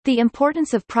The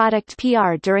importance of product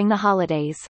PR during the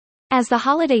holidays. As the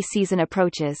holiday season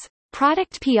approaches,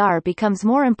 product PR becomes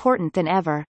more important than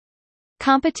ever.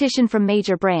 Competition from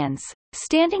major brands,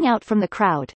 standing out from the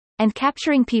crowd, and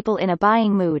capturing people in a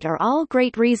buying mood are all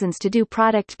great reasons to do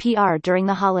product PR during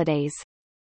the holidays.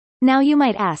 Now you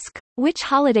might ask, which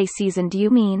holiday season do you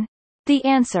mean? The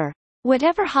answer: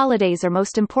 whatever holidays are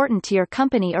most important to your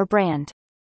company or brand.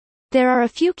 There are a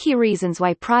few key reasons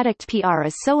why product PR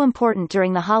is so important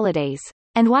during the holidays,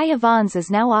 and why Avon's is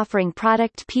now offering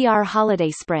product PR holiday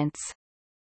sprints.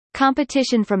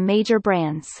 Competition from major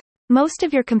brands. Most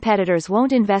of your competitors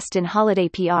won't invest in holiday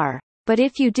PR, but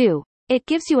if you do, it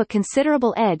gives you a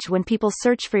considerable edge when people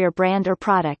search for your brand or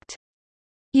product.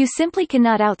 You simply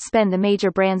cannot outspend the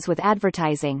major brands with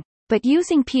advertising, but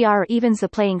using PR evens the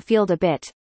playing field a bit,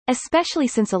 especially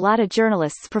since a lot of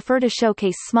journalists prefer to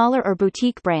showcase smaller or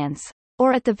boutique brands,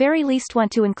 or at the very least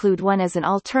want to include one as an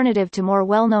alternative to more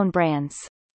well-known brands.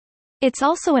 It's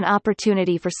also an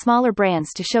opportunity for smaller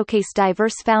brands to showcase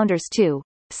diverse founders too,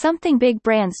 something big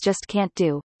brands just can't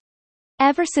do.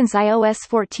 Ever since iOS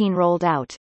 14 rolled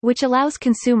out, which allows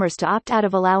consumers to opt out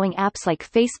of allowing apps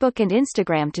like Facebook and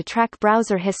Instagram to track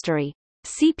browser history,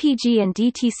 CPG and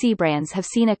DTC brands have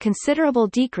seen a considerable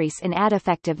decrease in ad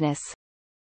effectiveness.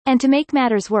 And to make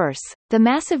matters worse, the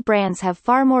massive brands have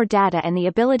far more data and the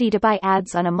ability to buy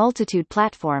ads on a multitude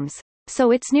platforms,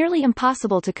 so it's nearly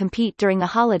impossible to compete during the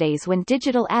holidays when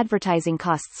digital advertising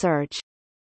costs surge.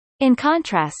 In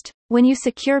contrast, when you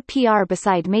secure PR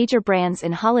beside major brands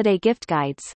in holiday gift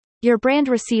guides, your brand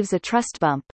receives a trust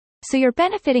bump, so you're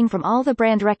benefiting from all the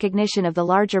brand recognition of the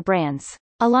larger brands,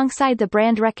 alongside the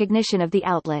brand recognition of the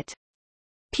outlet.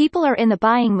 People are in the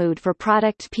buying mood for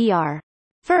product PR.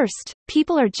 First,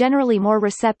 people are generally more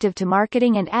receptive to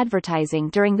marketing and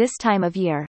advertising during this time of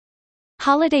year.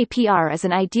 Holiday PR is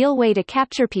an ideal way to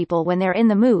capture people when they're in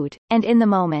the mood, and in the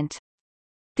moment.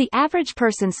 The average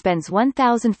person spends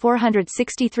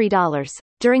 $1,463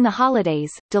 during the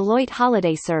holidays, Deloitte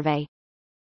Holiday Survey.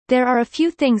 There are a few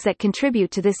things that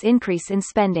contribute to this increase in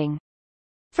spending.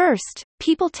 First,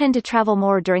 people tend to travel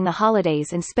more during the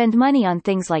holidays and spend money on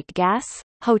things like gas,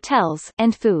 hotels,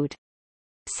 and food.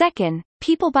 Second,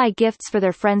 people buy gifts for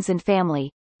their friends and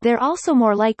family. They're also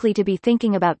more likely to be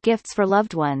thinking about gifts for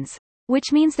loved ones,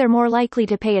 which means they're more likely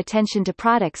to pay attention to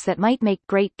products that might make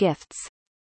great gifts.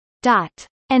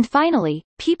 And finally,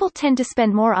 people tend to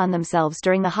spend more on themselves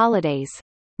during the holidays.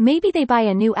 Maybe they buy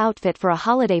a new outfit for a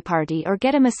holiday party or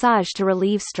get a massage to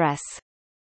relieve stress.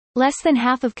 Less than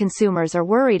half of consumers are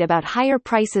worried about higher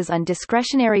prices on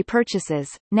discretionary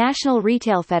purchases, National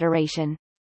Retail Federation.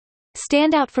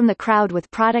 Stand out from the crowd with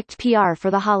product PR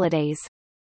for the holidays.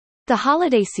 The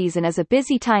holiday season is a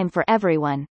busy time for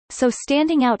everyone, so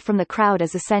standing out from the crowd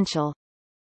is essential.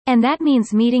 And that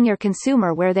means meeting your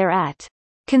consumer where they're at.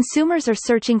 Consumers are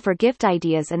searching for gift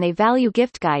ideas and they value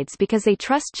gift guides because they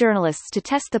trust journalists to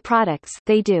test the products.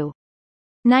 They do.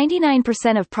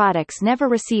 99% of products never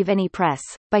receive any press.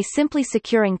 By simply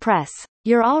securing press,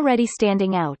 you're already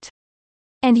standing out.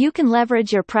 And you can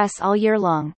leverage your press all year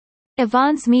long.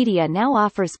 Avon's Media now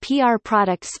offers PR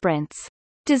product sprints.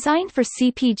 Designed for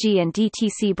CPG and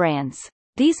DTC brands,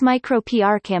 these micro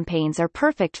PR campaigns are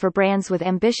perfect for brands with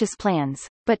ambitious plans,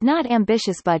 but not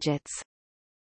ambitious budgets.